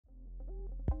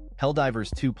Helldivers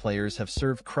 2 players have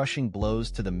served crushing blows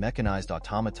to the mechanized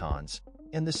automatons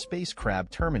and the space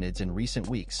crab Terminids in recent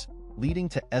weeks, leading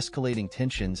to escalating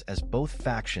tensions as both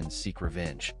factions seek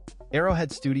revenge.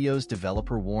 Arrowhead Studios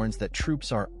developer warns that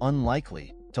troops are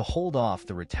unlikely to hold off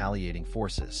the retaliating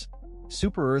forces.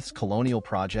 Super Earth's colonial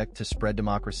project to spread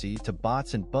democracy to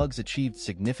bots and bugs achieved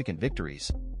significant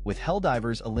victories, with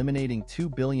Helldivers eliminating 2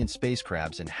 billion space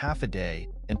crabs in half a day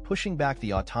and pushing back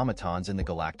the automatons in the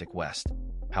galactic west.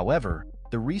 However,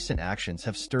 the recent actions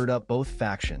have stirred up both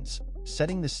factions,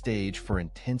 setting the stage for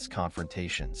intense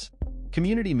confrontations.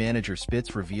 Community manager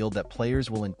Spitz revealed that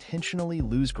players will intentionally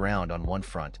lose ground on one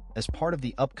front as part of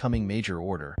the upcoming major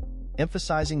order,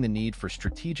 emphasizing the need for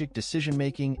strategic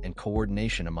decision-making and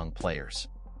coordination among players.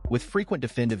 With frequent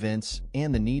defend events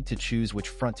and the need to choose which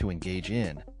front to engage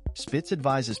in, Spitz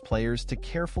advises players to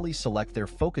carefully select their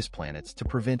focus planets to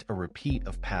prevent a repeat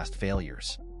of past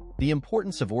failures. The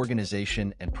importance of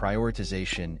organization and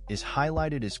prioritization is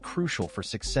highlighted as crucial for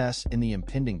success in the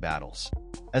impending battles.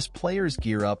 As players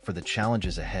gear up for the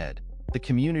challenges ahead, the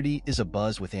community is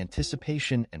abuzz with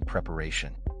anticipation and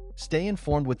preparation. Stay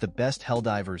informed with the best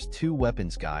Helldivers 2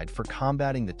 weapons guide for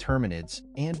combating the Terminids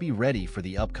and be ready for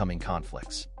the upcoming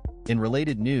conflicts. In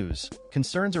related news,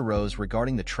 concerns arose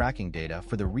regarding the tracking data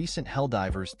for the recent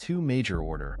Helldivers 2 major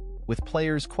order, with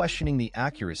players questioning the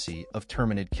accuracy of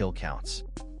Terminid kill counts.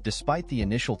 Despite the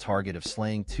initial target of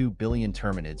slaying 2 billion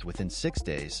Terminids within 6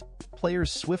 days,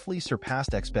 players swiftly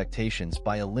surpassed expectations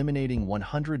by eliminating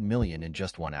 100 million in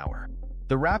just 1 hour.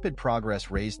 The rapid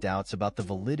progress raised doubts about the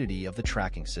validity of the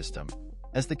tracking system,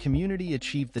 as the community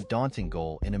achieved the daunting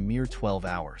goal in a mere 12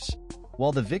 hours.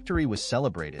 While the victory was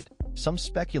celebrated, some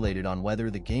speculated on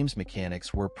whether the game's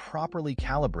mechanics were properly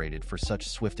calibrated for such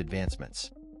swift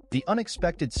advancements. The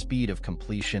unexpected speed of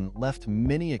completion left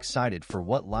many excited for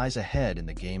what lies ahead in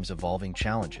the game's evolving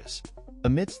challenges.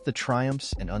 Amidst the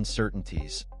triumphs and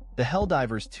uncertainties, the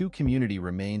Helldivers 2 community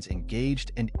remains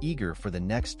engaged and eager for the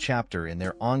next chapter in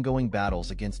their ongoing battles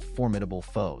against formidable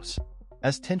foes.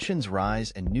 As tensions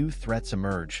rise and new threats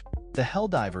emerge, the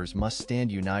Helldivers must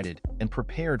stand united and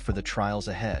prepared for the trials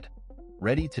ahead,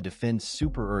 ready to defend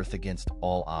Super Earth against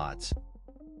all odds.